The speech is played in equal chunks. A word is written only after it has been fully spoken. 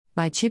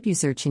By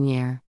Chibuzer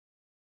Chinier.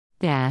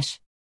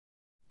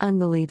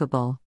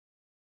 Unbelievable.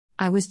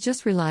 I was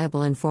just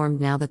reliable informed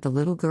now that the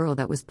little girl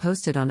that was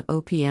posted on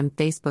OPM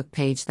Facebook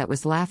page that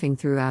was laughing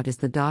throughout is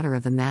the daughter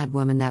of the mad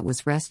woman that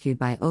was rescued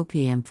by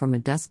OPM from a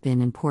dustbin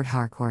in Port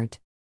Harcourt.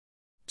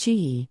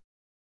 Gee.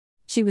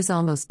 She was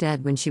almost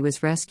dead when she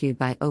was rescued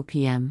by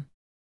OPM.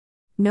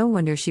 No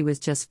wonder she was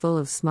just full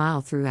of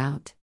smile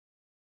throughout.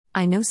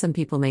 I know some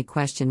people may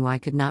question why I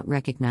could not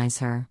recognize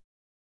her.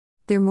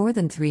 There are more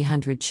than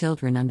 300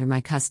 children under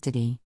my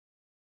custody.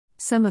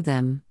 Some of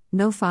them,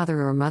 no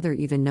father or mother,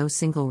 even no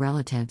single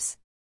relatives.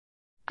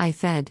 I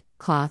fed,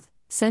 cloth,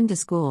 send to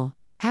school,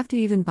 have to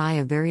even buy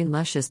a very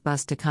luscious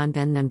bus to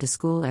convey them to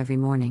school every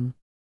morning.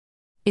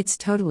 It's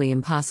totally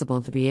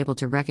impossible to be able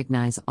to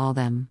recognize all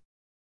them.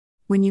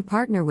 When you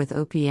partner with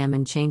OPM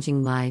in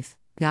changing life,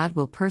 God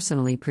will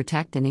personally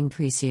protect and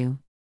increase you.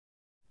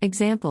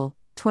 Example,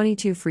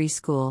 22 free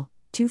school,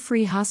 2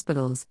 free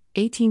hospitals,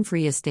 18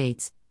 free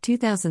estates,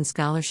 2,000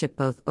 scholarship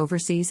both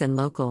overseas and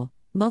local,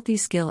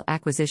 multi-skill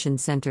acquisition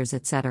centers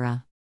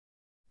etc.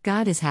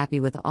 God is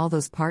happy with all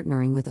those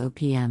partnering with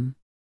OPM.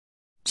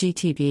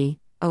 GTB,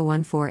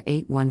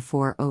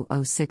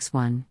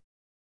 0148140061.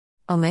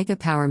 Omega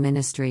Power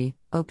Ministry,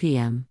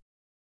 OPM.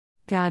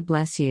 God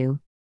bless you.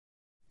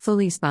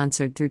 Fully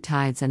sponsored through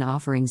tithes and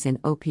offerings in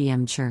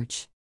OPM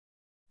Church.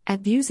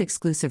 At Views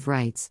Exclusive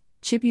Rights,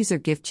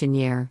 Chibuzer Gift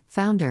Chinier,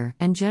 Founder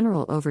and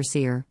General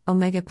Overseer,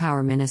 Omega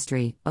Power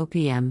Ministry,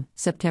 OPM,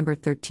 September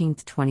 13,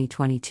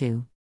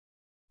 2022.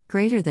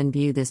 Greater than.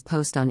 View this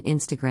post on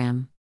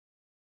Instagram.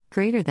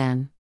 Greater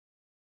than.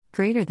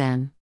 Greater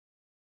than.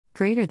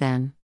 Greater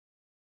than.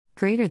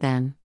 Greater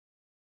than.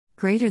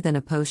 Greater than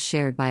a post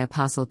shared by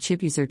Apostle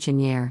Chibuzer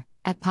Chinier,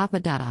 at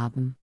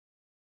papa.abm.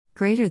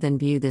 Greater than.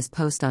 View this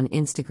post on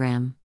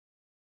Instagram.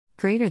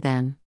 Greater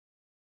than.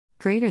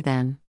 Greater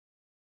than.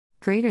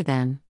 Greater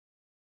than.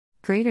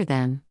 Greater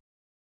than.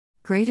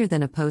 Greater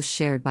than a post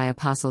shared by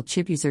Apostle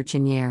Chibuzer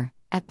Chinier,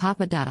 at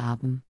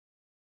papa.abm.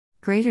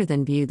 Greater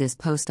than. View this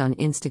post on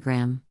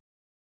Instagram.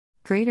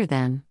 Greater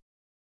than.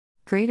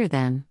 Greater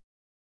than.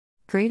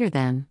 Greater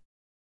than.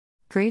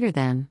 Greater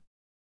than.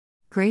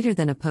 Greater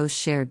than a post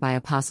shared by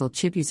Apostle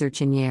Chibuzer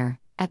Chinier,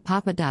 at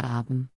papa.abm.